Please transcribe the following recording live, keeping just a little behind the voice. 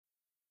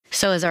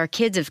So as our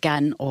kids have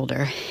gotten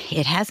older,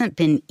 it hasn't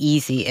been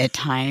easy at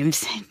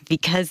times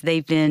because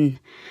they've been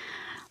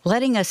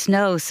letting us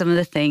know some of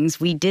the things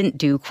we didn't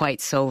do quite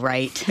so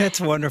right. That's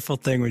a wonderful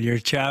thing when your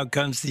child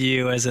comes to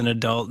you as an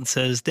adult and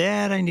says,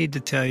 Dad, I need to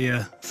tell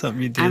you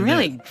something you did. I'm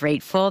really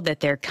grateful that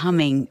they're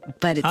coming,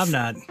 but it's... I'm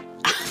not.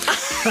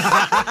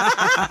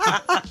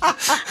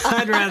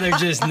 I'd rather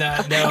just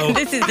not know.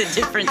 This is the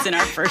difference in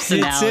our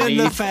personalities. It's in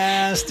the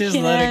past. Just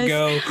let it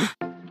go.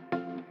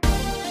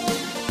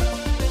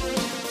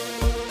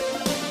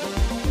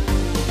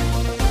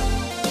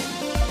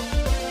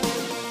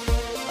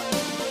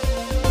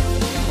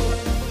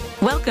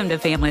 Welcome to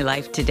Family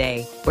Life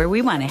Today, where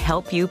we want to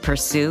help you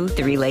pursue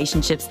the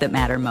relationships that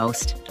matter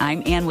most.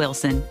 I'm Ann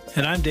Wilson.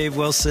 And I'm Dave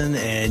Wilson,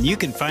 and you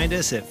can find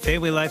us at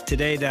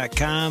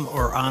FamilyLifeToday.com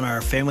or on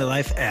our Family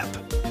Life app.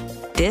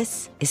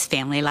 This is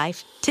Family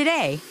Life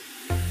Today.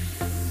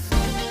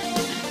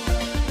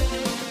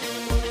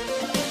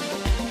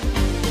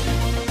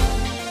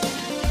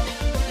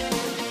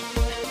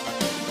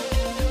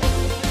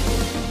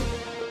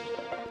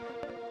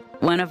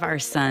 One of our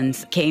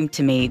sons came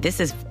to me, this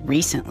is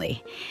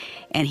recently,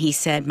 and he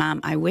said, Mom,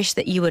 I wish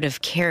that you would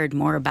have cared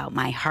more about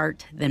my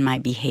heart than my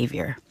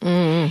behavior.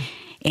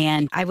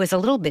 And I was a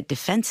little bit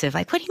defensive.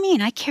 Like, what do you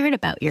mean? I cared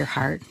about your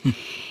heart.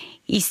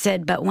 He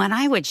said, but when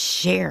I would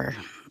share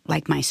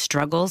like my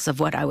struggles of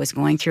what I was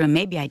going through, and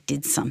maybe I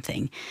did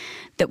something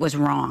that was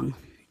wrong,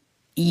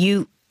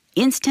 you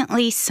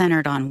instantly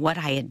centered on what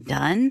I had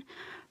done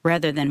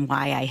rather than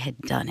why I had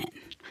done it.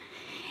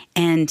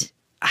 And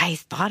I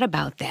thought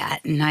about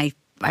that, and I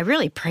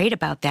really prayed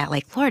about that,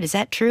 like, Lord, is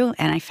that true?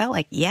 And I felt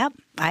like, yep,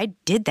 I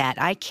did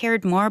that. I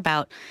cared more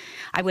about,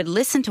 I would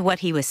listen to what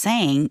he was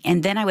saying,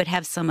 and then I would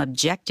have some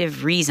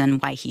objective reason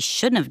why he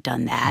shouldn't have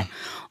done that,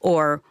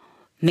 or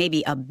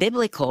maybe a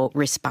biblical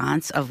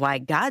response of why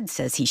God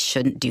says he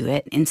shouldn't do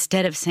it,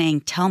 instead of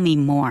saying, tell me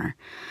more.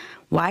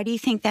 Why do you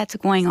think that's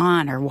going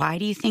on? Or why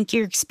do you think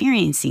you're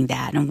experiencing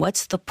that? And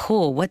what's the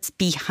pull? What's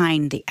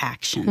behind the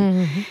action?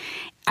 Mm-hmm.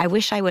 I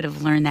wish I would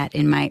have learned that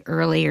in my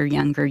earlier,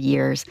 younger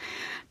years,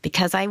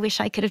 because I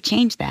wish I could have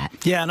changed that.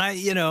 Yeah, and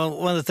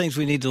one of the things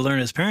we need to learn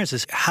as parents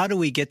is how do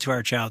we get to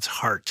our child's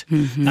heart?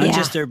 Not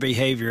just their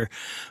behavior,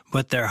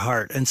 but their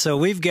heart. And so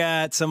we've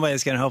got somebody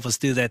that's going to help us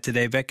do that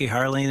today. Becky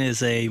Harling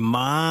is a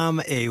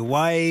mom, a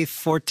wife,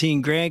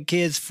 14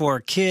 grandkids, 4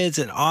 kids,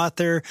 an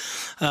author.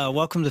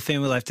 Welcome to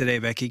Family Life Today,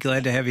 Becky.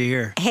 Glad to have you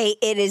here. Hey,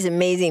 it is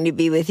amazing to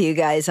be with you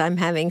guys. I'm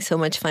having so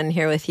much fun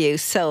here with you.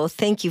 So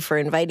thank you for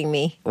inviting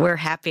me. We're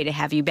happy to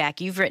have you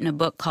back. You've written a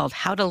book called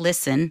How to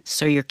Listen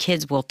So Your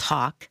Kids Will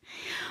Talk,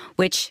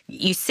 which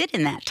you sit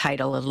in that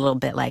title a little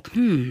bit like,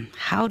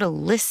 how to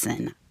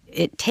listen.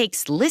 It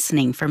takes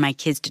listening for my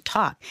kids to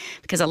talk,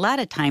 because a lot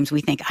of times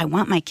we think, I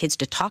want my kids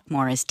to talk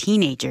more as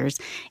teenagers,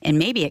 and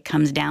maybe it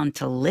comes down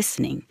to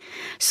listening.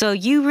 So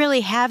you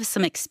really have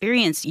some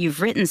experience.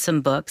 You've written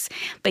some books,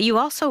 but you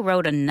also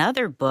wrote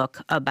another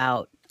book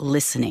about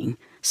listening.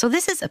 So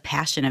this is a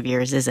passion of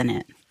yours, isn't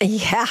it?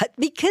 Yeah,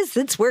 because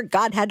it's where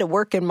God had to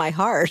work in my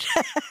heart.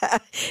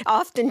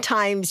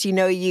 Oftentimes,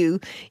 you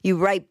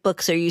write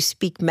books or you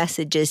speak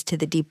messages to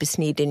the deepest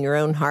need in your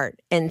own heart.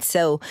 And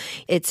so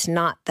it's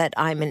not that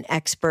I'm an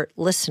expert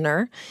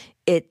listener.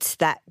 It's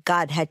that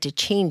God had to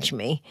change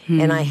me,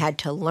 and I had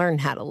to learn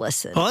how to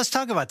listen. Well, let's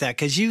talk about that,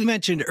 because you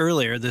mentioned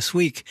earlier this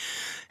week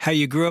how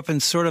you grew up in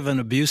sort of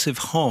an abusive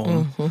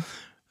home. Mm-hmm.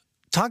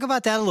 Talk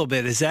about that a little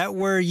bit. Is that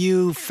where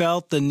you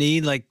felt the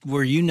need? Like,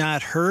 were you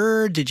not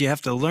heard? Did you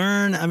have to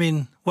learn? I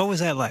mean, what was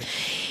that like?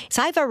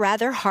 So I have a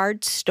rather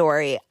hard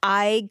story.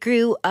 I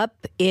grew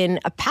up in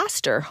a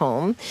pastor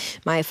home.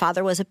 My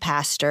father was a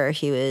pastor.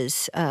 He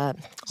was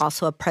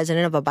also a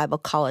president of a Bible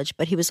college,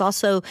 but he was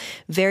also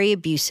very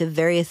abusive,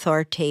 very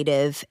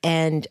authoritative,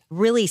 and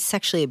really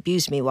sexually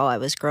abused me while I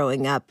was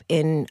growing up,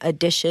 in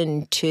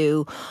addition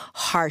to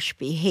harsh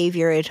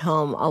behavior at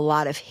home, a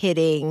lot of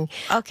hitting.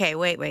 Okay,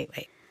 wait.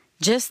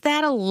 Just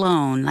that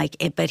alone,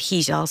 but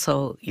he's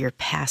also your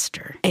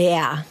pastor.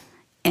 Yeah.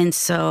 And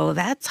so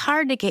that's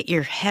hard to get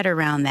your head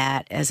around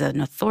that as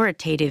an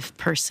authoritative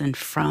person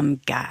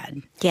from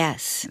God.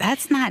 Yes.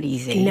 That's not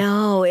easy.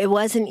 No, it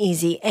wasn't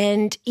easy.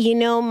 And,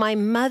 my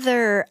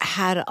mother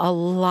had a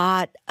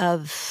lot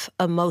of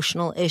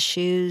emotional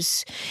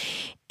issues.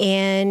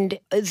 And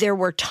there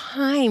were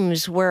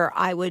times where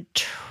I would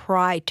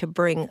try to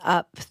bring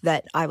up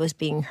that I was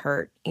being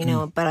hurt,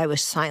 but I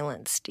was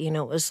silenced. It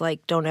was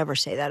like, don't ever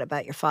say that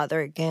about your father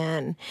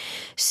again.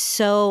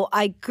 So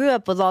I grew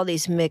up with all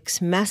these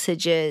mixed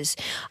messages.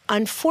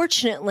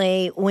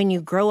 Unfortunately, when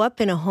you grow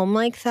up in a home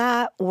like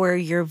that, where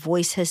your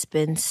voice has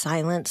been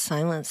silence,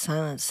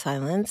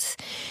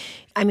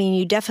 I mean,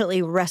 you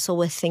definitely wrestle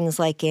with things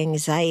like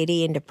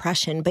anxiety and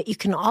depression, but you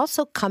can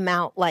also come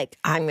out like,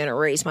 I'm going to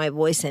raise my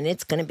voice and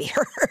it's going to be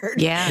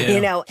heard.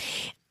 Yeah.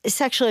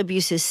 Sexual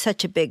abuse is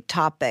such a big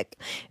topic.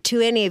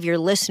 To any of your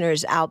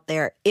listeners out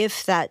there,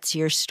 if that's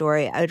your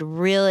story, I would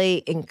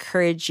really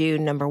encourage you,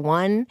 number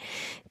one,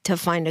 to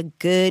find a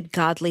good,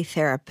 godly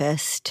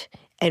therapist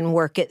and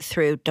work it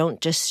through.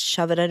 Don't just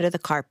shove it under the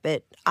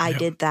carpet. I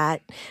did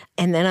that.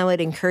 And then I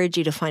would encourage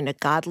you to find a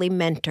godly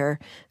mentor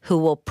who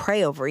will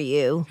pray over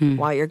you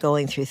while you're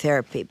going through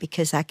therapy,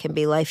 because that can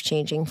be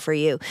life-changing for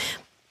you.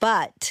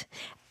 But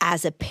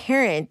as a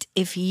parent,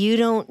 if you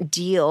don't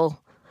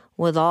deal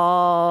with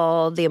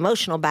all the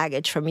emotional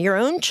baggage from your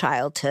own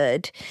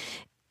childhood,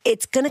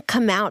 it's going to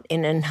come out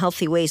in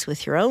unhealthy ways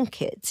with your own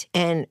kids.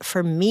 And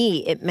for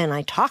me, it meant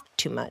I talked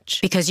too much.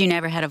 Because you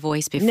never had a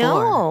voice before.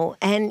 No.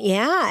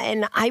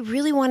 And I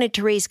really wanted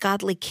to raise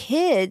godly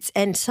kids.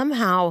 And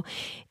somehow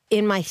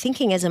in my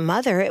thinking as a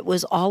mother, it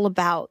was all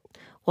about,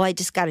 well, I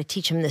just got to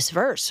teach them this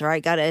verse, or I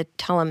got to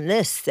tell them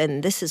this,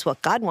 and this is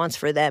what God wants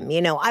for them.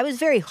 I was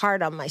very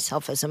hard on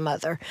myself as a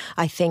mother,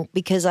 I think,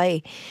 because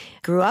I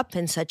grew up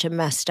in such a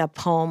messed up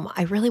home.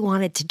 I really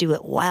wanted to do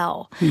it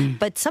well.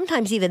 But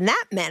sometimes even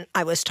that meant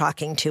I was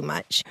talking too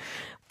much.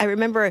 I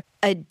remember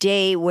a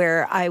day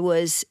where I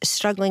was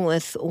struggling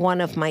with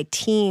one of my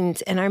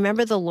teens, and I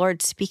remember the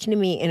Lord speaking to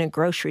me in a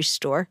grocery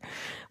store.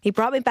 He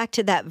brought me back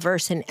to that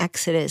verse in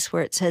Exodus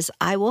where it says,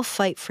 I will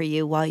fight for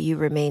you while you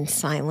remain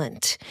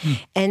silent.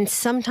 And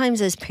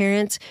sometimes as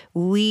parents,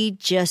 we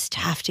just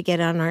have to get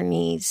on our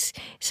knees.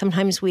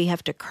 Sometimes we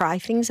have to cry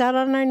things out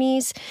on our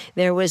knees.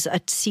 There was a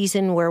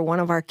season where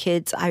one of our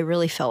kids, I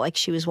really felt like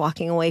she was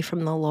walking away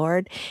from the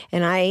Lord.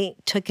 And I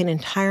took an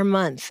entire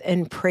month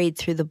and prayed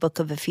through the book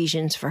of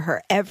Ephesians for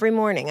her. Every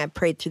morning I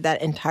prayed through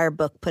that entire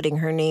book, putting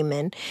her name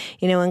in,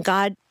 and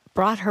God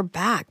brought her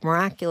back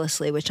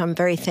miraculously, which I'm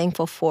very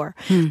thankful for.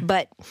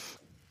 But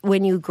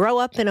when you grow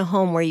up in a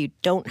home where you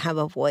don't have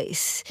a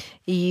voice,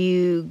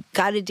 you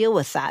got to deal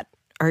with that,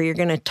 or you're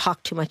going to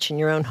talk too much in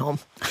your own home.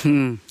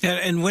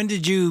 And when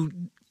did you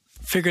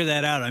figure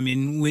that out? I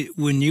mean,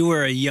 when you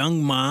were a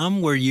young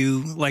mom, were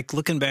you, like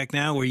looking back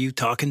now, were you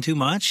talking too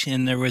much?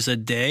 And there was a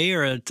day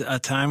or a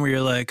time where you're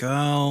like,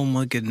 oh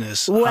my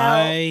goodness,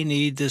 I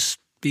need to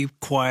be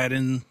quiet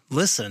and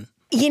listen.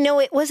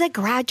 It was a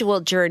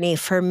gradual journey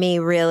for me,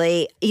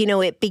 really.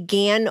 It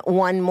began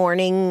one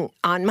morning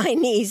on my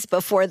knees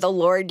before the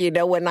Lord,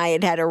 when I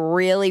had a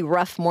really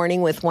rough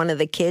morning with one of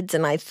the kids,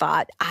 and I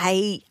thought,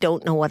 I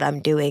don't know what I'm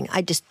doing.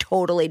 I just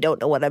totally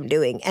don't know what I'm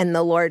doing. And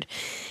the Lord,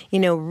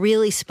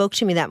 really spoke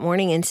to me that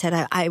morning and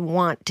said, I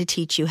want to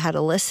teach you how to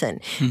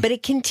listen. But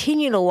it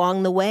continued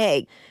along the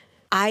way.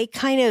 I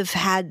kind of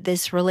had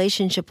this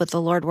relationship with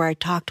the Lord where I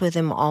talked with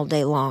him all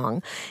day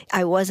long.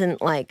 I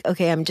wasn't like,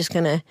 okay, I'm just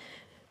going to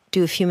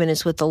do a few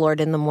minutes with the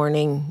Lord in the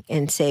morning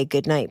and say a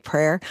goodnight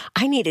prayer.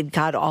 I needed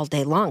God all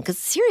day long because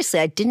seriously,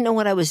 I didn't know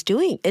what I was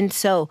doing. And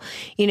so,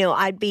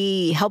 I'd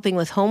be helping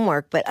with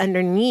homework, but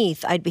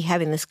underneath, I'd be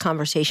having this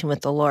conversation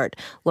with the Lord.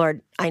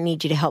 Lord, I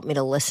need you to help me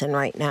to listen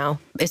right now.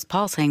 It's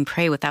Paul saying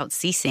pray without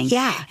ceasing.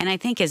 Yeah. And I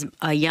think as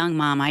a young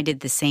mom, I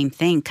did the same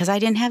thing because I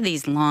didn't have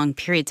these long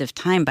periods of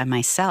time by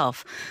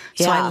myself.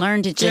 So I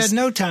learned to just... You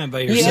had no time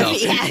by yourself.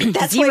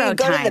 That's where you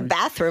go to the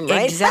bathroom,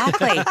 right?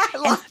 Exactly.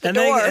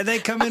 and they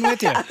come in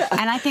with you.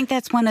 And I think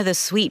that's one of the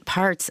sweet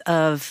parts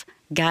of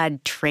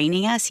God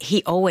training us.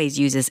 He always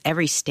uses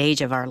every stage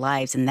of our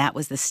lives, and that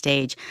was the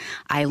stage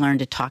I learned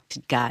to talk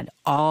to God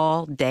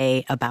all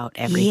day about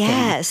everything.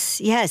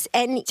 Yes.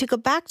 And to go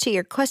back to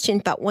your question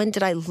about when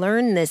did I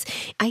learn this,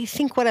 I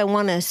think what I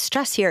want to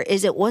stress here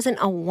is it wasn't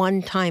a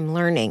one-time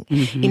learning.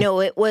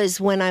 It was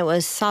when I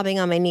was sobbing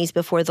on my knees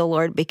before the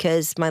Lord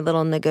because my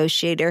little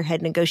negotiator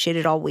had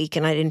negotiated all week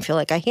and I didn't feel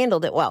like I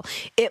handled it well.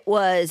 It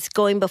was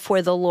going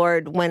before the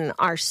Lord when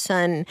our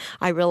son,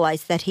 I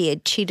realized that he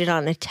had cheated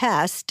on a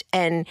test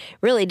and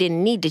really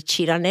didn't need to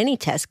cheat on any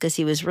test because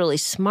he was really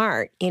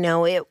smart.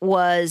 It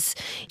was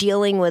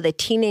dealing with a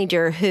teenager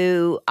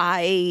who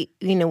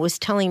was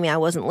telling me I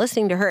wasn't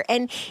listening to her.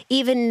 And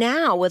even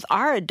now with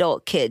our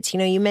adult kids,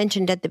 you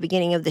mentioned at the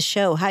beginning of the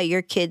show how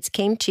your kids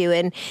came to you.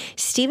 And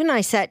Steve and I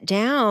sat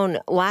down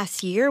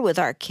last year with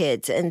our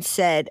kids and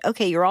said,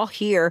 okay, you're all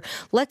here.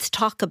 Let's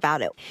talk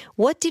about it.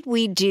 What did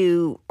we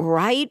do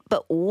right?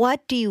 But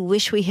what do you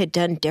wish we had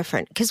done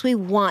different? Because we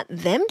want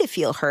them to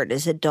feel heard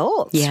as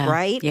adults,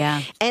 right?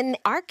 Yeah. And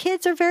our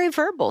kids are very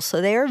verbal.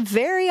 So they're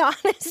very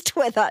honest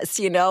with us,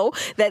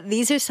 that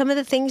these are some of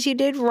the things you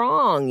did wrong,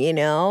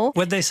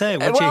 What'd they say?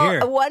 What'd you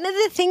hear? One of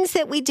the things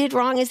that we did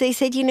wrong is they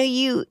said,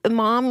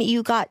 Mom,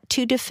 you got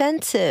too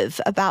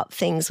defensive about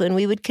things when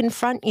we would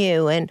confront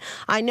you. And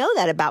I know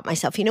that about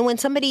myself. When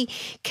somebody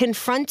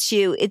confronts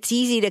you, it's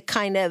easy to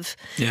kind of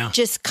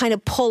just kind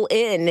of pull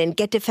in and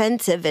get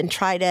defensive and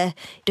try to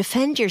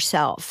defend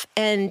yourself.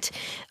 And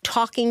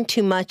talking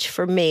too much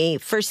for me.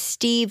 For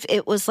Steve,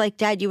 it was like,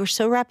 Dad, you were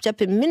so wrapped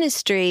up in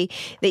ministry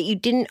that you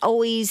didn't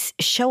always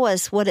show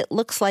us what it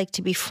looks like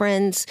to be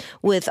friends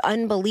with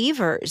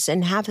unbelievers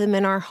and have them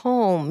in our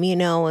home,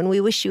 and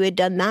we wish you had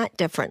done that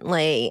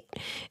differently.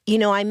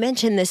 I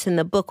mentioned this in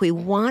the book. We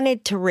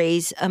wanted to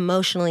raise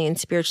emotionally and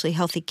spiritually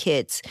healthy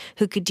kids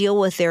who could deal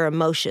with their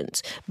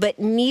emotions, but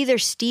neither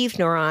Steve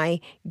nor I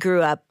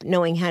grew up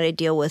knowing how to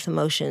deal with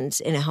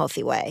emotions in a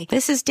healthy way.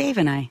 This is Dave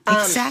and I.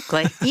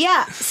 Exactly.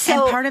 Yeah.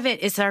 And part of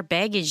it is our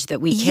baggage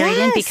that we carried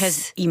in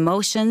because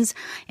emotions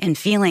and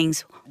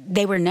feelings,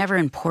 they were never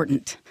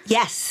important.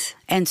 Yes.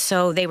 And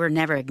so they were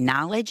never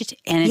acknowledged.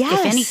 And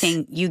if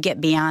anything, you get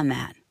beyond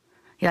that.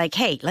 You're like,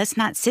 hey, let's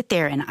not sit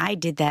there. And I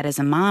did that as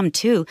a mom,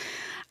 too.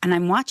 And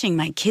I'm watching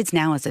my kids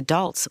now as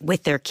adults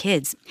with their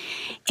kids.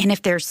 And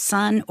if their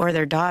son or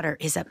their daughter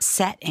is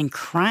upset and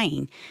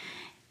crying,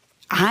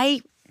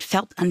 I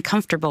felt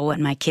uncomfortable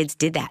when my kids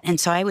did that. And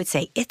so I would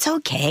say, it's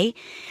okay.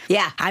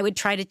 Yeah. I would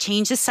try to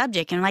change the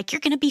subject and like,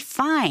 you're going to be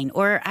fine.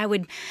 Or I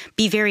would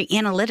be very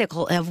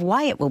analytical of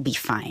why it will be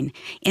fine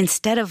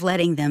instead of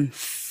letting them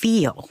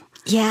feel.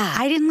 Yeah.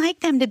 I didn't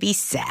like them to be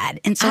sad.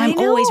 And so I'm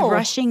always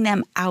rushing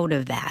them out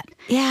of that.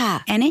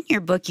 Yeah. And in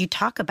your book, you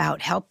talk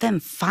about help them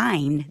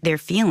find their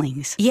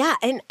feelings. Yeah.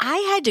 And I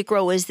had to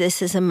grow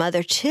as a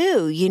mother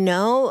too, you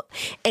know?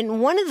 And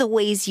one of the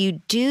ways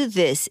you do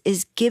this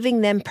is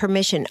giving them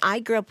permission. I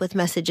grew up with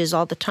messages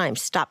all the time.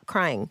 Stop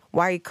crying.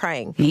 Why are you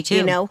crying? Me too.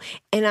 You know?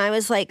 And I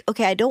was like,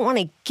 okay, I don't want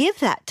to give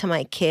that to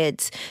my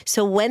kids.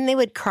 So when they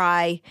would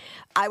cry,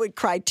 I would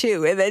cry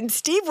too. And then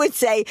Steve would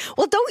say,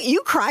 well, don't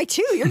you cry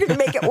too. You're going to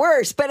make it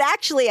worse. But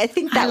actually, I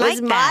think that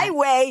was my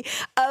way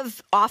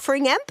of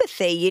offering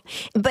empathy.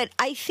 But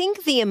I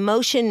think the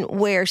emotion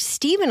where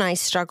Steve and I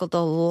struggled a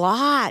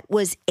lot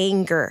was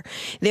anger.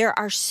 There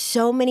are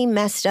so many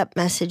messed up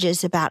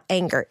messages about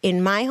anger.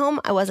 In my home,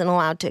 I wasn't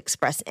allowed to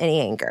express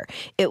any anger.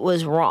 It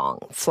was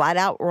wrong, flat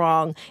out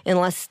wrong,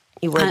 unless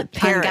you were the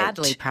parent.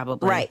 Ungodly,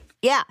 probably. Right.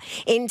 Yeah.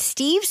 In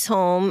Steve's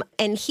home,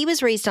 and he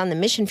was raised on the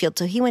mission field,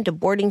 so he went to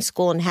boarding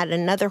school and had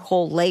another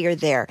whole layer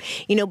there,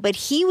 you know, but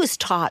he was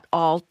taught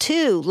all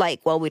too,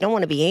 like, well, we don't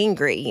want to be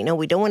angry, you know,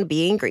 we don't want to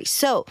be angry.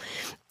 So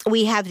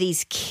we have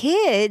these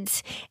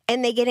kids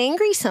and they get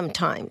angry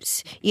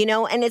sometimes, you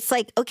know, and it's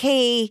like,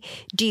 okay,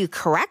 do you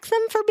correct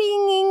them for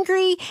being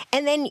angry?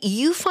 And then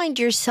you find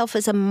yourself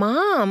as a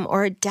mom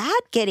or a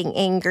dad getting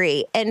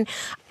angry. And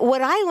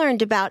what I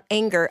learned about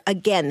anger,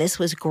 again, this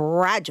was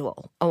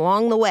gradual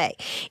along the way,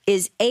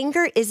 is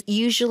anger is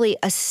usually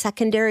a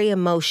secondary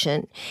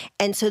emotion.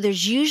 And so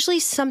there's usually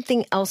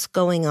something else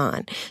going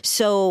on.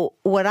 So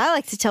what I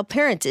like to tell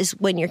parents is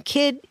when your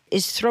kid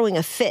is throwing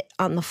a fit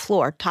on the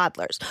floor,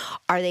 toddlers,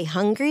 are they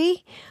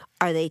hungry?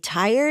 Are they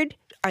tired?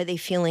 Are they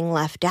feeling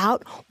left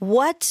out?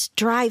 What's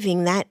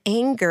driving that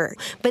anger?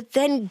 But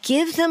then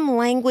give them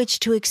language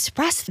to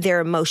express their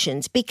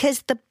emotions,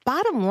 because the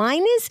bottom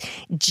line is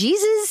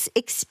Jesus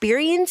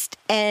experienced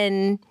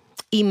and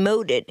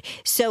emoted.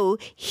 So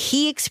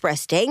he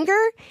expressed anger.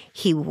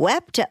 He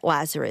wept at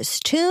Lazarus'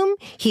 tomb.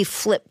 He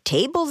flipped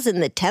tables in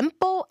the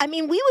temple. I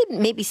mean, we would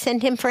maybe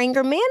send him for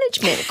anger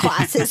management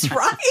classes,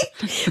 right?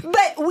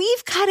 But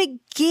we've got to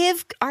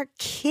give our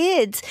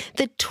kids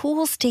the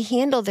tools to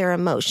handle their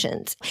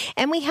emotions.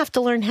 And we have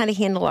to learn how to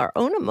handle our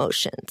own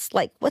emotions.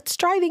 Like, what's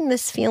driving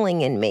this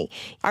feeling in me?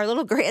 Our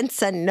little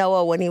grandson,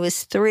 Noah, when he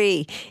was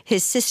 3,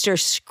 his sister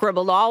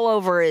scribbled all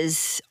over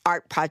his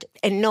art project.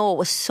 And Noah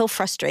was so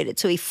frustrated.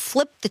 So he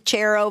flipped the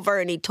chair over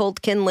and he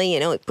told Kinley, you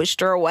know, he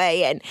pushed her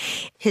away. And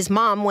his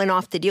mom went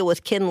off to deal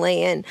with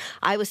Kinley. And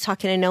I was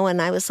talking to Noah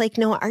and I was like,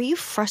 Noah, are you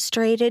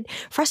frustrated?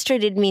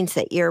 Frustrated means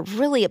that you're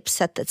really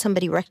upset that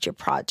somebody wrecked your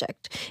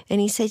project.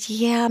 And he said,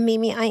 yeah,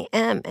 Mimi, I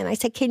am. And I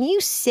said, can you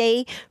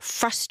say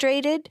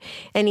frustrated?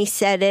 And he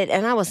said it,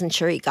 and I wasn't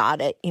sure he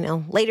got it. You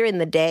know, later in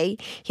the day,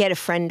 he had a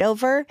friend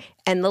over,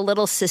 and the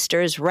little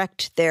sisters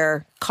wrecked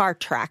their car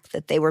track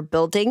that they were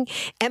building.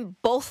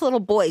 And both little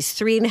boys,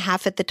 3 and a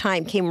half at the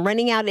time, came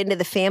running out into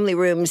the family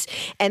rooms,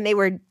 and they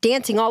were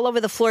dancing all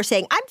over the floor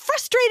saying, I'm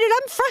frustrated.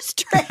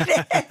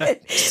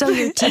 So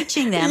you're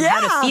teaching them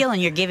how to feel,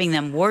 and you're giving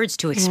them words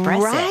to express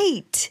it.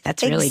 Right.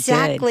 That's really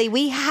exactly. good.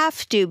 We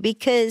have to,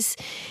 because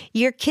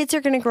your kids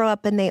are going to grow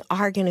up and they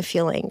are going to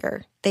feel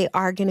anger. They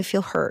are going to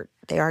feel hurt.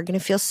 They are going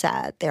to feel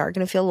sad. They are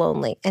going to feel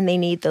lonely, and they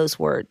need those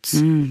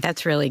words.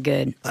 That's really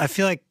good. I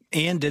feel like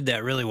Anne did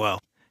that really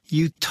well.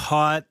 You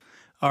taught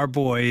our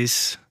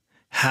boys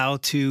how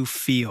to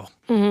feel.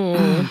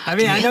 I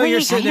mean, I know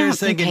you're sitting there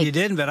thinking you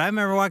didn't, but I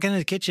remember walking in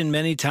the kitchen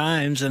many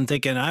times and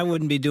thinking I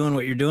wouldn't be doing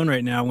what you're doing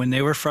right now. When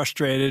they were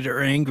frustrated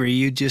or angry,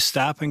 you'd just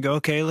stop and go,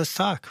 okay, let's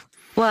talk.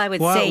 Well, I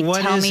would say,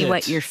 tell me it?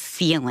 what you're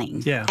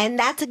feeling. Yeah. And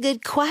that's a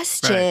good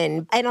question.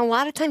 Right. And a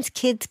lot of times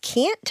kids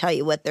can't tell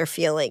you what they're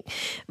feeling.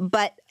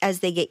 But as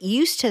they get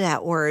used to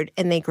that word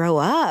and they grow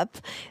up,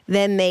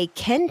 then they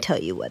can tell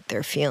you what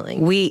they're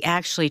feeling. We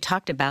actually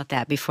talked about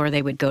that before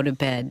they would go to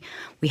bed.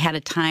 We had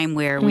a time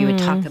where we would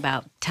talk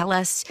about, tell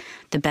us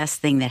the best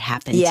thing that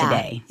happened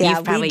today. Yeah,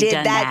 You've probably we did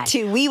done that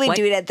too. We would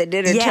do it at the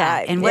dinner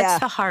time. And what's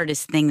the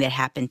hardest thing that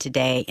happened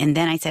today? And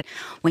then I said,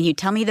 when you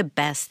tell me the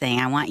best thing,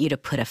 I want you to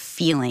put a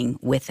feeling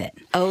with it.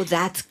 Oh,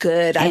 that's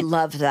good. I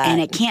love that. And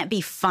it can't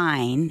be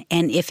fine.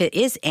 And if it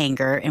is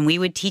anger, and we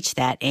would teach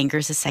that anger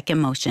is a second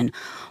emotion,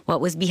 what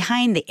was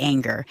behind the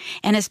anger?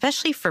 And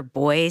especially for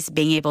boys,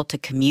 being able to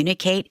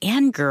communicate,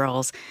 and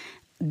girls,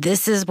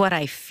 this is what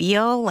I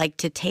feel. Like,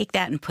 to take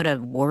that and put a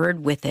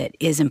word with it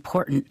is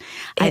important,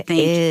 I think.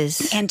 It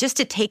is. And just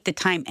to take the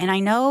time. And I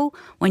know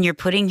when you're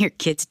putting your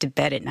kids to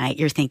bed at night,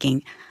 you're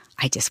thinking,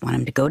 I just want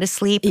him to go to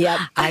sleep. Yep.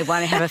 I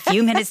want to have a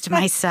few minutes to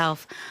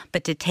myself.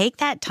 But to take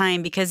that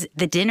time, because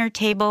the dinner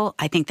table,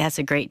 I think that's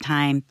a great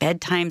time.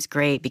 Bedtime's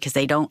great because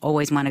they don't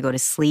always want to go to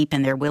sleep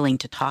and they're willing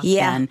to talk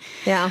then.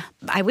 Yeah.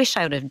 I wish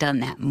I would have done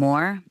that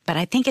more. But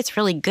I think it's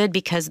really good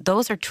because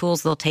those are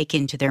tools they'll take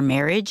into their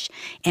marriage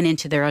and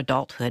into their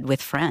adulthood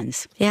with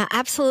friends. Yeah,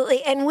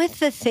 absolutely. And with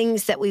the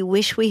things that we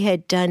wish we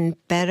had done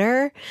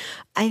better,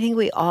 I think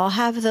we all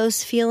have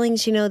those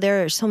feelings. You know,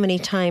 there are so many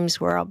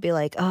times where I'll be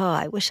like, oh,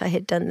 I wish I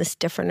had done this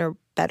different or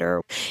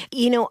better.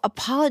 You know,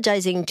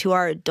 apologizing to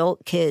our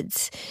adult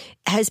kids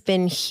has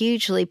been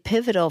hugely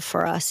pivotal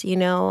for us, you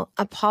know,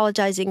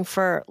 apologizing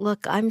for, look,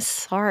 I'm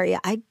sorry,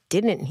 I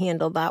didn't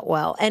handle that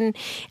well. And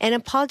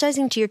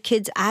apologizing to your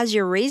kids as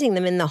you're raising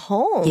them in the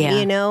home,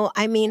 you know.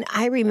 I mean,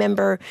 I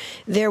remember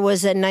there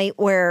was a night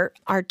where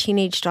our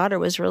teenage daughter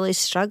was really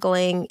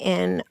struggling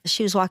and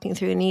she was walking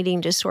through an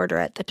eating disorder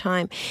at the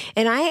time.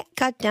 And I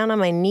got down on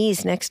my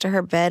knees next to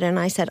her bed and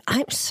I said,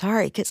 I'm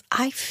sorry, because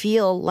I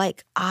feel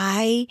like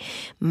I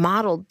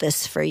modeled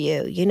this for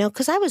you, you know,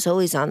 because I was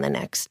always on the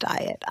next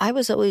diet. I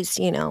was always,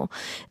 you know,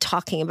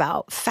 talking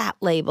about fat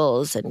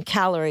labels and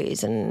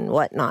calories and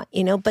whatnot,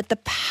 you know, but the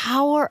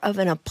power of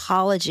an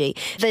apology.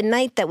 The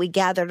night that we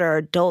gathered our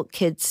adult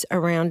kids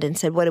around and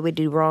said, what did we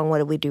do wrong? What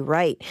did we do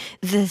right?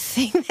 The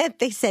thing that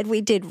they said we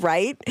did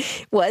right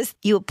was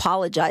you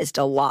apologized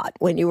a lot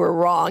when you were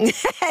wrong.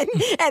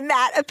 and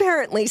that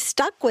apparently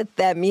stuck with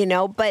them, you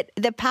know, but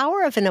the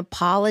power of an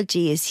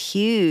apology is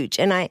huge.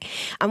 And I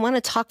want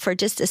to talk for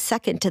just a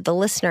second to the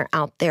listener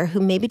out there who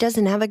maybe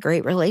doesn't have a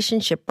great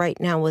relationship right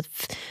now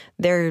with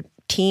their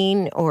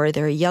teen or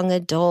their young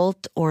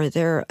adult or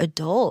their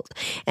adult.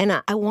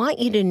 And I want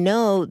you to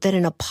know that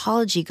an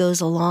apology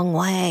goes a long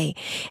way.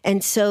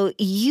 And so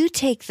you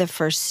take the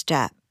first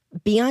step.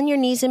 Be on your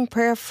knees in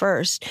prayer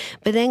first,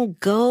 but then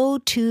go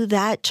to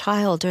that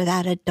child or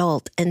that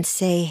adult and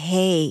say,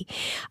 hey,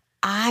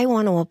 I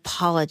want to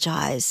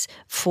apologize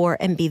for,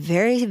 and be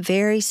very,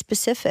 very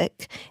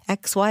specific,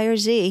 X, Y, or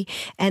Z,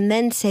 and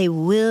then say,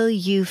 will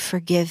you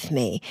forgive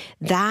me?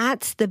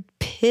 That's the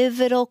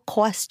pivotal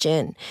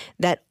question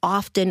that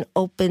often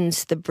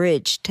opens the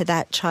bridge to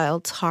that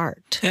child's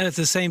heart. And at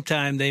the same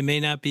time, they may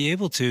not be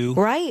able to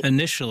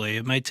initially.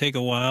 It might take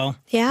a while.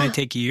 Yeah. It might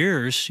take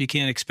years. You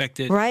can't expect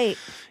it. Right.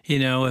 You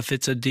know, if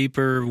it's a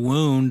deeper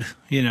wound,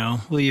 you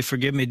know, will you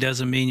forgive me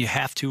doesn't mean you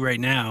have to right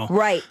now.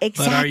 Right,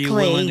 exactly. But are you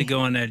willing to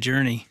go on that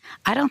journey?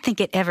 I don't think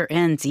it ever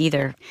ends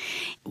either.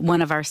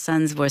 One of our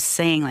sons was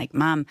saying, like,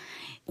 Mom,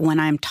 when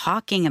I'm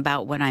talking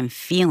about what I'm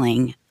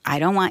feeling, I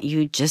don't want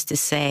you just to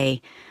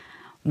say,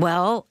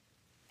 well,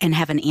 and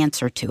have an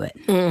answer to it.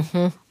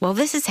 Mm-hmm. Well,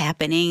 this is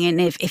happening.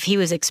 And if he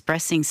was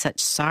expressing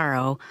such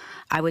sorrow,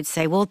 I would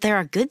say, well, there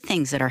are good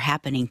things that are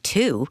happening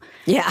too.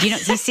 Yeah. You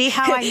see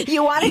how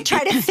you want to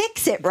try to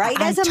fix it, right?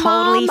 I'm As a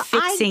totally mom,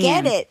 fixing I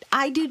get him. it.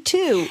 I do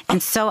too.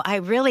 And so I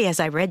really, as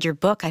I read your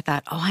book, I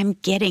thought, oh, I'm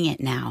getting it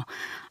now.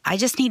 I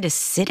just need to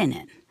sit in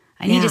it.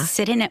 I need to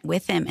sit in it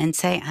with him and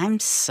say, I'm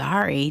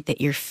sorry that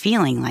you're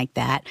feeling like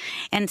that.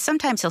 And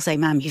sometimes he'll say,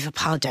 Mom, you've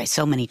apologized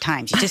so many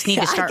times. You just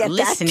need to start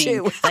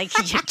listening. Like,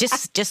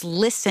 just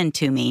listen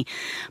to me.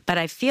 But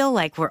I feel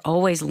like we're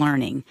always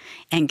learning,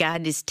 and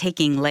God is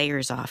taking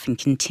layers off and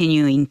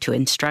continuing to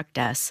instruct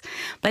us.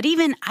 But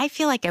even I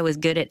feel like I was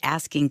good at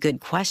asking good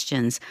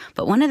questions.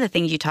 But one of the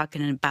things you're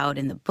talking about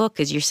in the book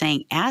is you're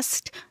saying,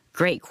 ask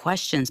great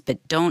questions,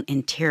 but don't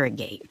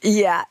interrogate.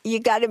 Yeah,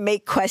 you got to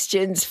make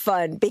questions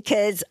fun,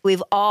 because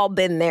we've all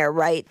been there,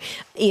 right?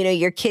 You know,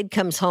 your kid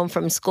comes home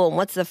from school, and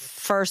what's the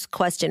first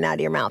question out of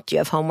your mouth? Do you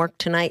have homework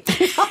tonight?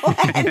 They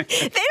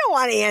don't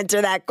want to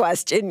answer that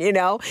question, you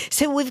know?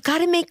 So we've got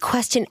to make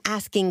question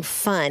asking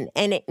fun,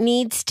 and it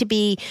needs to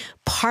be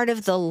part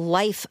of the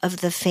life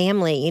of the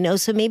family, you know?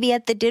 So maybe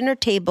at the dinner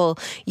table,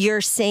 you're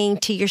saying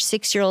to your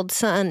 6-year-old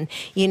son,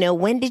 you know,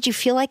 when did you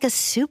feel like a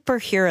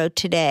superhero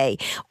today?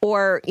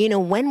 Or, you know,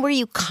 when were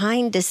you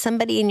kind to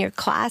somebody in your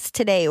class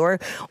today? Or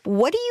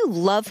what do you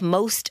love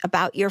most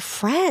about your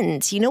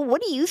friends? You know,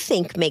 what do you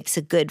think makes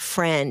a good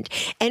friend?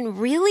 And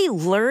really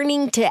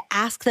learning to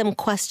ask them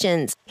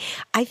questions.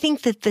 I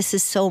think that this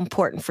is so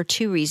important for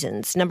 2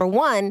 reasons. Number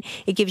one,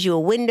 it gives you a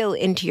window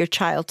into your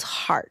child's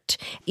heart.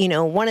 You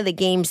know, one of the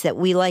games that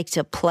we like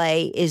to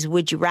play is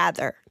Would You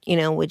Rather? You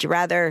know, would you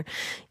rather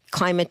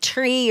climb a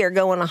tree or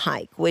go on a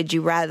hike? Would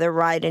you rather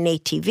ride an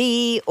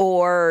ATV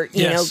or,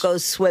 you know, go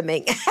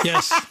swimming?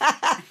 Yes.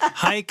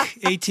 Hike,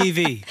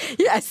 ATV.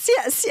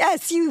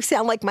 Yes. You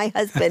sound like my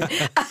husband.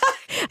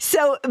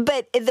 So,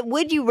 but the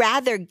would you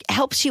rather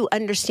helps you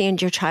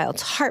understand your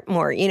child's heart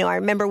more. You know, I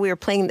remember we were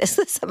playing this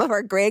with some of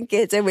our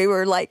grandkids and we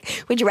were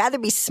like, would you rather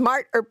be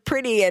smart or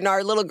pretty? And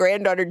our little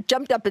granddaughter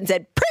jumped up and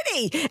said,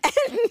 pretty.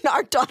 And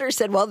our daughter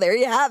said, well, there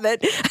you have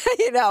it.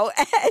 You know,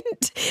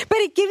 but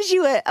it gives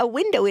you a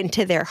window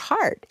into their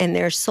heart and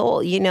their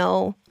soul, you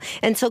know.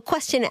 And so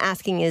question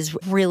asking is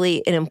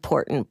really an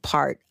important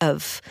part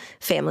of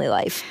family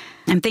life.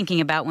 I'm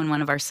thinking about when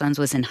one of our sons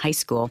was in high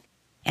school.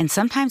 And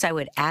sometimes I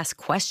would ask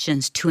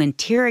questions to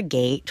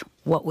interrogate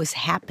what was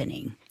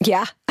happening.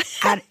 Yeah.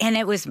 And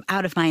it was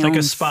out of my own... Like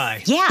a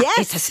spy. Yeah, Yes.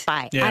 it's a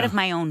spy. Yeah. Out of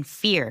my own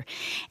fear.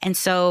 And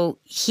so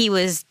he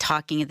was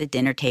talking at the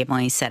dinner table,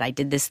 and he said, I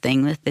did this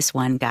thing with this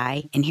one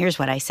guy, and here's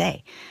what I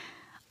say.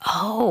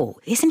 Oh,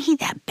 isn't he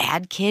that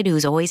bad kid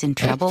who's always in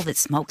trouble that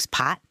smokes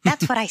pot?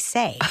 That's what I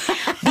say.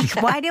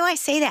 Why do I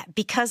say that?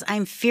 Because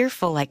I'm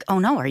fearful, like, oh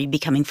no, are you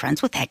becoming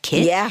friends with that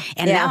kid? Yeah.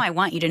 And now I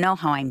want you to know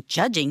how I'm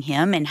judging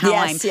him and how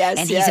and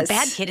he's a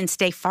bad kid and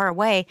stay far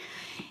away.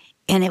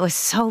 And it was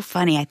so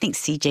funny. I think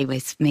CJ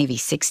was maybe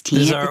 16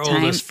 This is at the our time.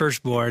 oldest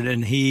firstborn,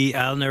 and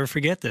I'll never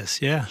forget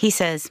this. Yeah. He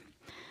says,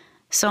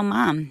 so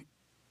Mom,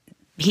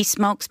 he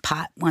smokes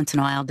pot once in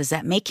a while. Does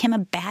that make him a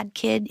bad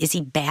kid? Is he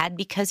bad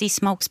because he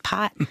smokes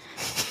pot?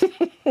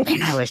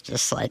 And I was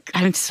just like,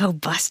 I'm so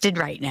busted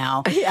right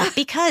now. Yeah.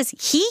 Because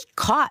he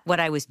caught what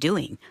I was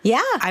doing.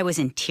 Yeah. I was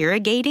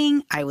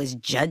interrogating, I was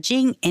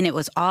judging, and it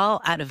was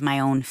all out of my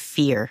own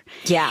fear.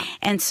 Yeah.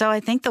 And so I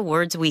think the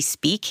words we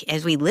speak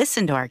as we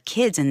listen to our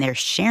kids and they're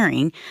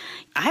sharing,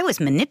 I was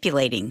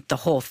manipulating the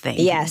whole thing.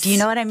 Yes. Do you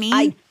know what I mean?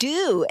 I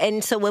do.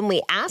 And so when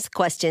we ask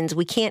questions,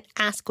 we can't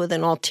ask with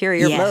an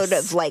ulterior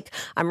motive. Like,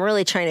 I'm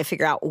really trying to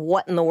figure out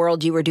what in the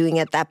world you were doing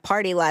at that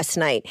party last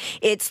night.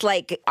 It's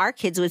like our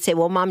kids would say,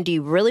 well, Mom, do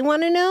you really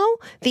want to know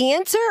the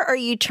answer? Or are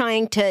you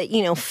trying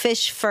to,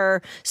 fish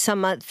for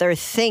some other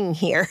thing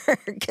here?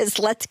 Because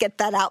let's get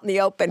that out in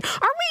the open.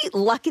 Aren't we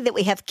lucky that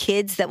we have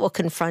kids that will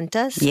confront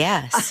us?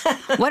 Yes.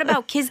 What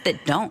about kids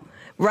that don't?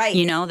 Right.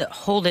 That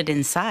hold it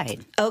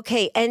inside.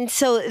 Okay. And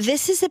so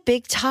this is a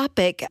big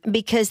topic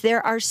because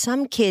there are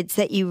some kids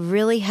that you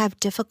really have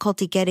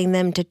difficulty getting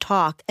them to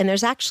talk. And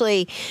there's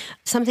actually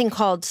something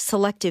called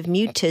selective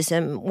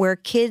mutism where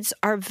kids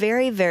are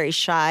very, very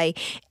shy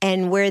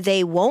and where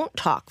they won't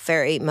talk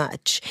very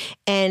much.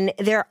 And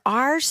there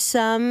are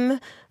some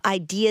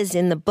ideas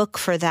in the book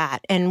for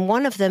that. And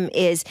one of them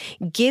is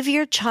give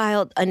your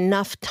child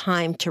enough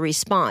time to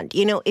respond.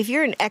 If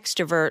you're an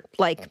extrovert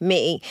like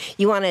me,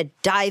 you want to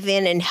dive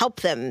in and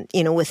help them,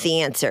 with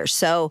the answer.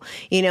 So,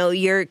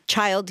 your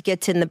child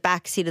gets in the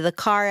backseat of the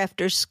car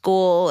after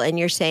school and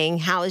you're saying,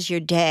 how is your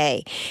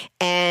day?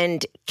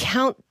 And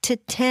count to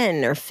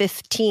 10 or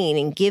 15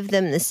 and give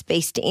them the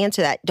space to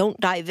answer that. Don't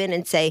dive in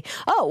and say,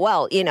 oh,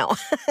 well,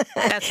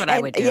 That's what I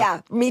would do.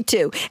 Yeah, me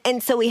too.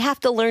 And so we have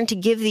to learn to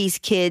give these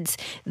kids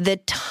the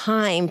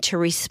time to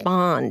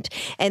respond.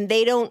 And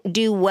they don't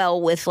do well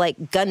with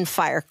like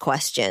gunfire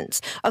questions.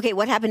 Okay,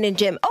 what happened in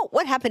gym? Oh,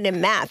 what happened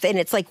in math? And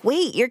it's like,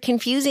 wait, you're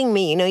confusing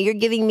me. You're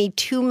giving me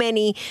too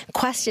many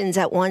questions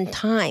at one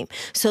time.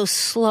 So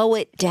slow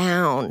it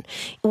down.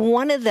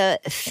 One of the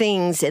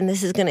things, and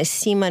this is going to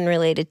seem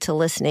unrelated to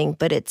listening,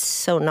 but it's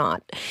so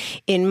not,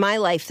 in my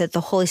life that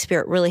the Holy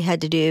Spirit really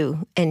had to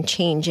do and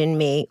change in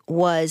me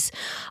was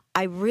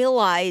I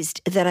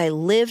realized that I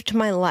lived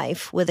my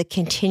life with a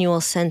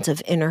continual sense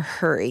of inner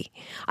hurry.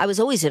 I was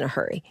always in a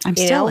hurry. I'm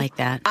still like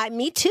that.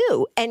 Me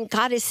too. And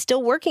God is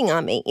still working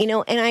on me,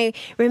 and I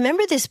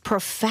remember this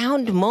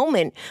profound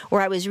moment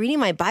where I was reading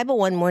my Bible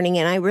one morning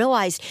and I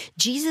realized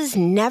Jesus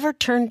never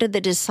turned to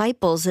the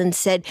disciples and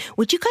said,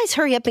 would you guys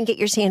hurry up and get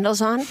your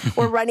sandals on?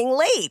 We're running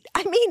late.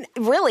 I mean,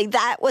 really,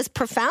 that was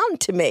profound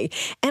to me.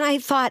 And I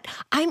thought,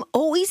 I'm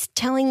always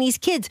telling these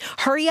kids,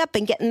 hurry up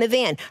and get in the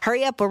van.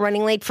 Hurry up, we're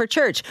running late for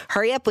church.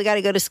 Hurry up, we got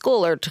to go to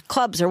school or to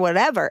clubs or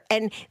whatever.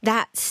 And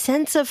that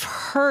sense of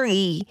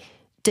hurry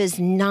does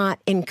not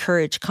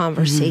encourage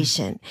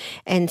conversation.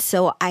 And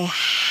so I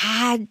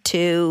had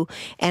to,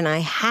 and I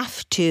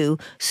have to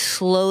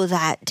slow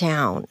that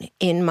down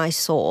in my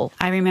soul.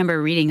 I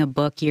remember reading a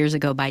book years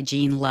ago by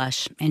Jean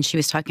Lush, and she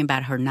was talking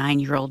about her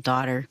 9-year-old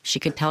daughter. She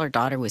could tell her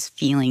daughter was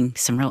feeling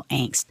some real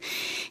angst.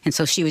 And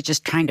so she was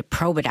just trying to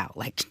probe it out.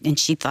 And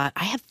she thought,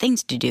 I have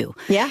things to do.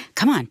 Yeah.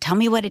 Come on, tell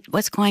me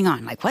what's going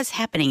on. What's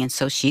happening? And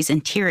so she's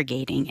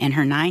interrogating, and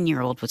her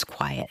 9-year-old was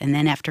quiet. And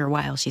then after a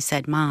while, she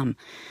said, Mom,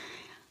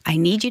 I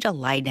need you to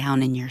lie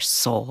down in your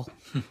soul.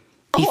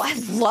 I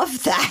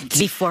love that.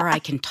 Before I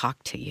can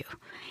talk to you.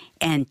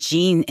 And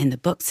Jean in the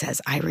book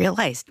says, I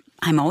realized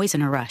I'm always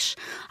in a rush.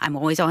 I'm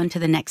always on to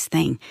the next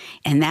thing.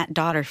 And that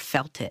daughter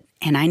felt it.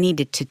 And I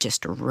needed to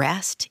just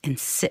rest and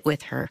sit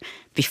with her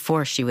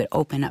before she would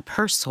open up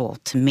her soul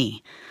to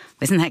me.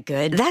 Isn't that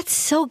good? That's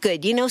so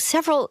good.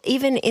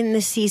 Even in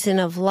the season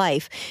of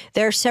life,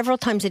 there are several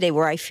times a day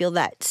where I feel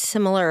that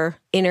similar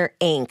inner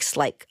angst,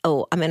 like,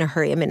 oh, I'm in a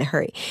hurry.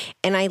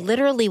 And I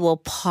literally will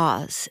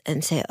pause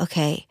and say,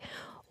 okay,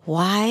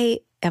 why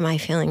am I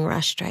feeling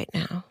rushed right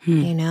now?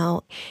 And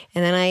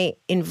then I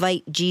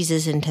invite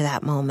Jesus into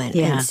that moment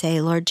and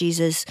say, Lord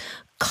Jesus,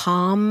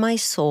 calm my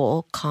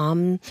soul,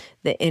 calm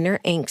the inner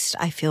angst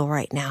I feel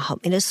right now.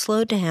 Help me to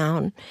slow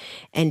down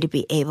and to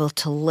be able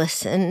to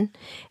listen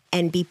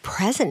and be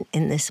present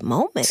in this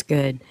moment. It's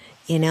good.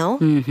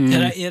 Mm-hmm.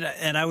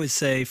 And I would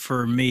say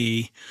for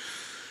me,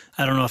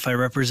 I don't know if I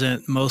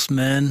represent most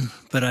men,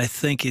 but I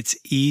think it's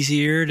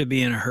easier to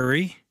be in a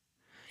hurry.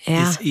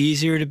 Yeah. It's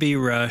easier to be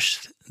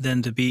rushed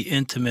than to be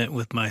intimate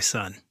with my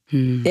son.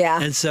 Yeah.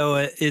 And so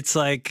it's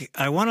like,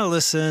 I want to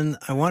listen,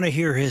 I want to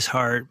hear his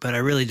heart, but I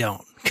really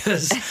don't.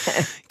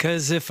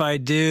 Because if I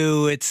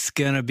do, it's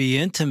going to be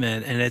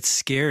intimate and it's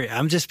scary.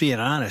 I'm just being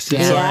honest.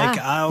 It's Yeah. like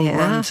I'll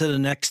run to the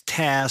next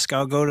task.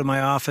 I'll go to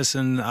my office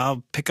and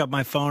I'll pick up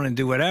my phone and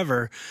do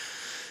whatever.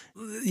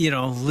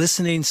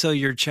 Listening so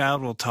your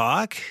child will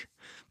talk.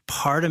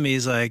 Part of me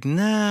is like,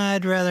 nah,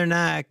 I'd rather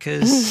not,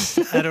 because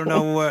I don't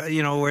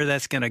know where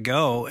that's going to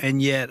go.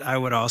 And yet I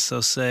would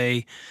also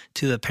say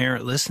to the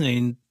parent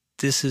listening,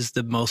 this is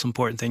the most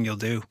important thing you'll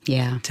do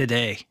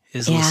today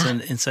is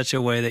listen in such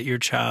a way that your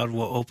child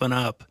will open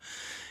up.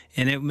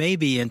 And it may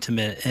be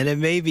intimate and it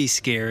may be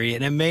scary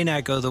and it may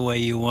not go the way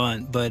you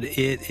want, but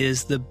it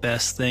is the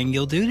best thing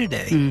you'll do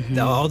today. Mm-hmm.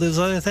 All those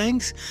other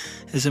things,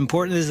 as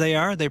important as they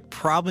are, they're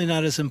probably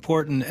not as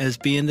important as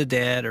being the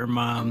dad or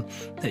mom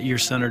that your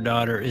son or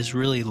daughter is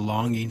really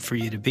longing for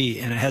you to be.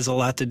 And it has a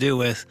lot to do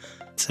with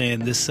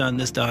saying this son,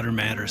 this daughter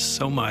matters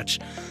so much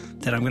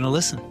that I'm going to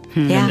listen.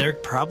 Mm-hmm. And they're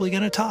probably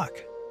going to talk.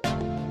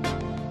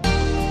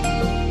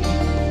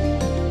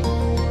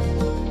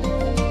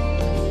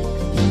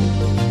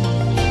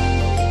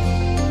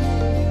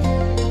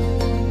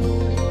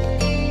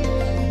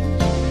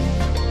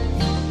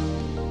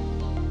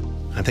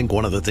 I think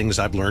one of the things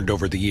I've learned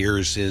over the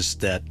years is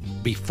that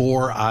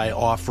before I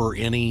offer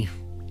any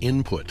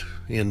input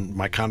in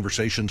my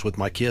conversations with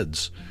my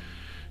kids,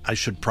 I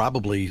should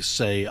probably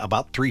say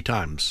about 3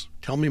 times,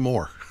 tell me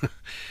more,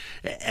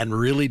 and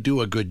really do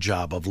a good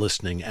job of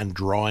listening and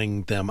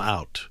drawing them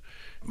out.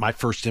 My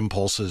first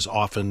impulse is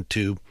often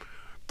to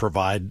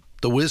provide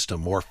the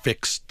wisdom or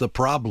fix the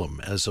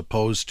problem as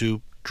opposed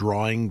to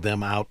drawing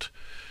them out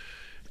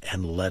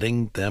and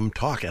letting them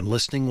talk and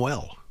listening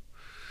well.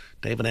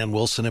 Dave and Ann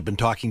Wilson have been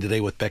talking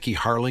today with Becky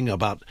Harling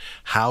about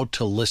how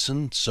to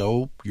listen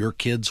so your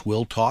kids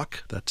will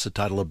talk. That's the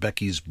title of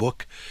Becky's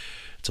book.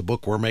 It's a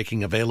book we're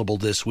making available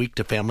this week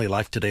to Family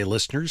Life Today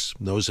listeners.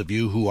 Those of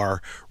you who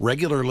are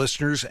regular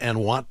listeners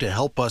and want to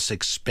help us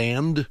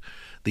expand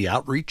the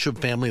outreach of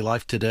Family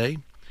Life Today,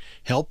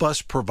 help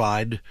us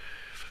provide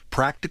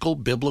practical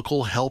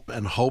biblical help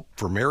and hope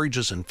for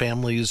marriages and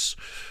families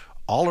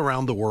all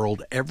around the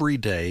world every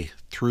day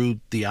through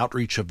the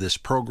outreach of this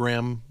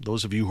program.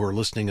 Those of you who are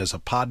listening as a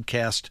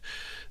podcast,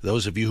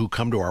 those of you who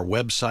come to our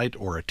website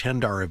or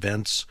attend our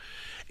events,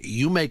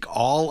 you make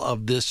all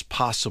of this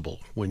possible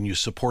when you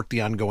support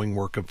the ongoing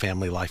work of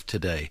Family Life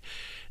Today.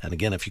 And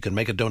again, if you can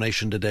make a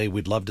donation today,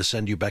 we'd love to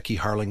send you Becky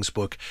Harling's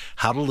book,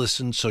 How to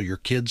Listen So Your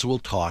Kids Will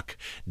Talk,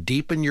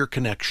 Deepen Your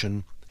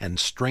Connection, and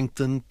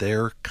Strengthen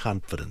Their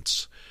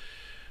Confidence.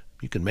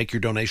 You can make your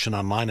donation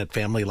online at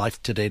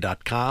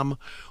FamilyLifeToday.com,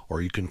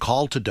 or you can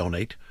call to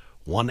donate.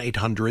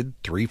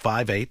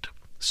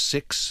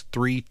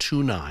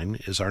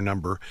 1-800-358-6329 is our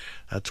number.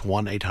 That's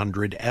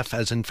 1-800-F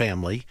as in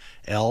family,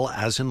 L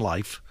as in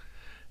life,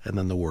 and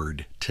then the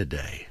word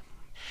today.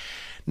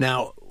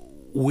 Now,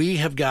 we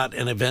have got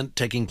an event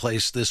taking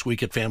place this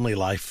week at Family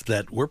Life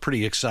that we're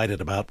pretty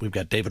excited about. We've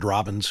got David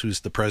Robbins,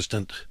 who's the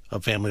president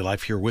of Family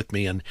Life, here with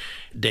me. And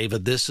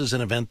David, this is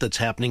an event that's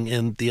happening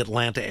in the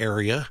Atlanta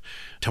area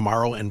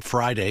tomorrow and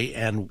Friday,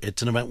 and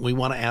it's an event we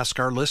want to ask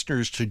our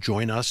listeners to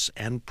join us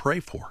and pray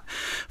for.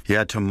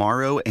 Yeah,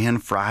 tomorrow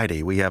and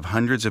Friday, we have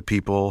hundreds of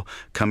people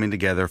coming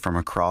together from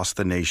across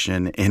the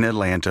nation in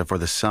Atlanta for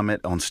the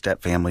Summit on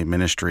Step Family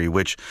Ministry,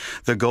 which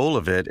the goal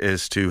of it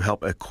is to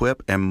help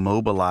equip and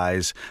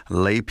mobilize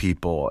lay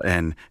people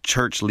and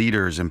church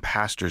leaders and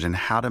pastors and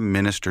how to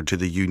minister to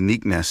the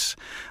uniqueness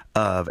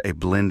of a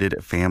blended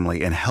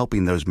family and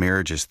helping those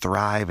marriages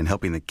thrive and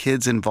helping the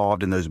kids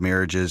involved in those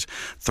marriages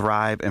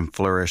thrive and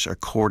flourish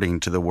according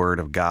to the Word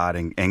of God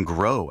and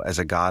grow as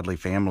a godly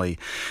family.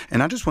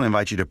 And I just want to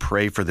invite you to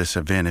pray for this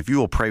event. If you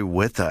will pray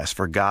with us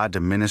for God to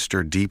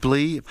minister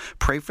deeply,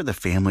 pray for the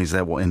families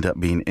that will end up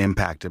being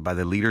impacted by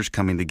the leaders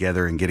coming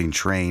together and getting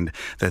trained,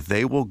 that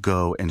they will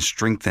go and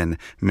strengthen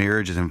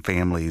marriages and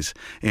families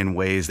in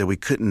ways that we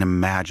couldn't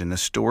imagine. The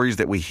stories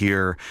that we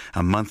hear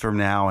a month from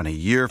now and a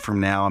year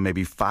from now and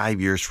maybe 5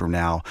 years from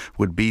now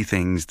would be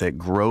things that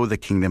grow the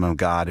kingdom of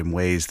God in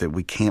ways that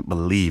we can't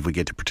believe we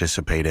get to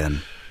participate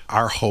in.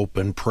 Our hope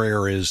and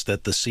prayer is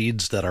that the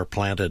seeds that are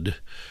planted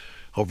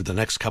over the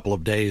next couple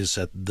of days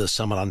at the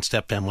Summit on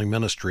Step Family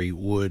Ministry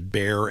would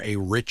bear a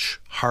rich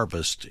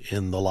harvest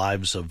in the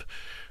lives of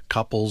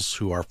couples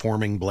who are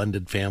forming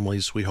blended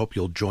families. We hope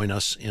you'll join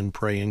us in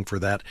praying for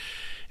that.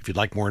 If you'd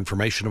like more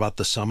information about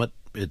the Summit,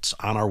 it's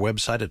on our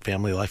website at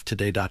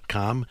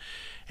FamilyLifeToday.com.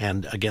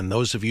 And again,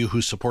 those of you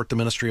who support the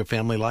ministry of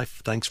Family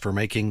Life, thanks for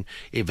making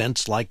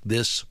events like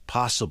this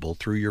possible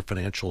through your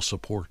financial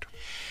support.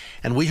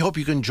 And we hope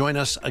you can join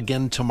us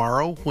again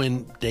tomorrow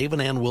when Dave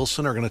and Ann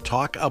Wilson are going to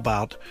talk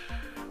about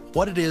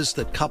what it is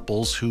that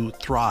couples who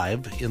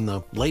thrive in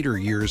the later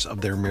years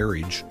of their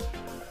marriage,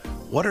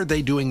 what are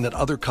they doing that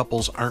other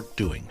couples aren't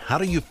doing? How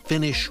do you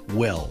finish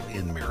well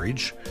in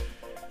marriage?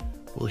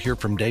 We'll hear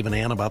from Dave and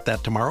Ann about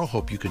that tomorrow.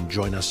 Hope you can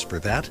join us for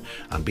that.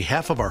 On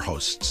behalf of our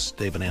hosts,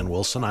 Dave and Ann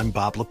Wilson, I'm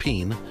Bob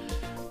Lepine.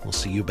 We'll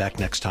see you back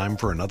next time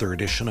for another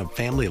edition of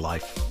Family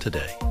Life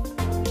Today.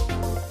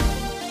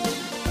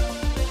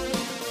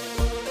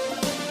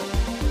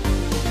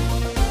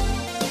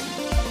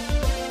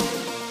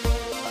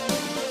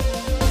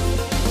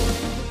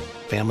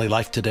 Family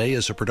Life Today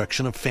is a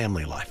production of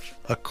FamilyLife,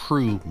 a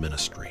Cru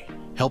ministry,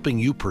 helping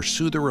you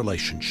pursue the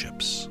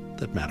relationships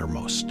that matter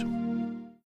most.